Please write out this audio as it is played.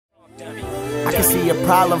can see a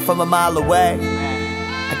problem from a mile away.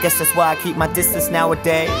 I guess that's why I keep my distance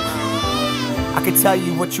nowadays. I can tell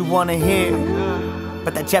you what you wanna hear,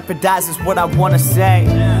 but that jeopardizes what I wanna say.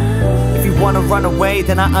 If you wanna run away,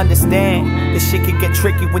 then I understand. This shit can get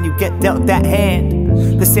tricky when you get dealt that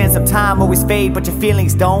hand. The sands of time always fade, but your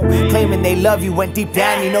feelings don't. Claiming they love you when deep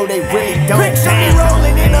down you know they really don't. Picture me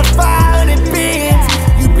rolling in a 500 Benz.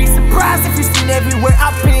 You'd be surprised if you've seen everywhere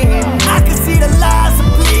I've been. I can see the lies, so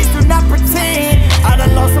please do not pretend. I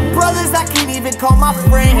done lost some brothers I can't even call my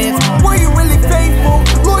friends. Were you really faithful?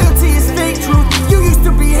 Loyalty is fake truth. You used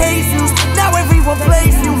to be Jesus, now everyone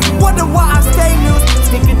plays you. Wonder why I stay loose,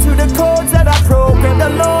 sticking to the codes that I programmed a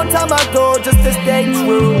long time ago just to stay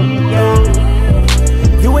true.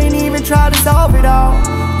 You ain't even tried to solve it all.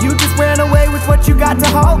 You just ran away with what you got to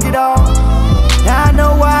hog it all. Now I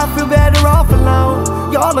know why I feel better off alone.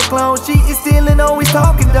 Y'all are clones, cheating, stealing, always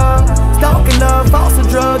talking dumb. Stalking love, false and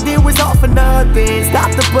drugged, it was all for nothing.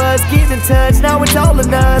 Stop the buzz, get in touch, now it's all or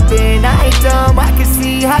nothing. I ain't dumb, I can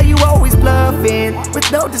see how you always bluffing,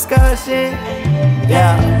 with no discussion.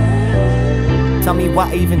 Yeah. Tell me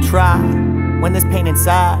why even try, when this pain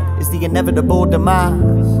inside is the inevitable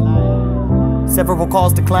demise. Several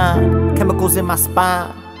calls decline, chemicals in my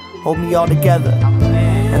spine hold me all together.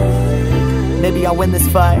 Maybe I'll win this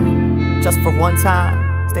fight, just for one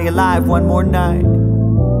time, stay alive one more night.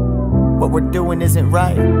 What we're doing isn't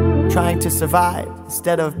right, trying to survive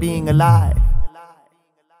instead of being alive.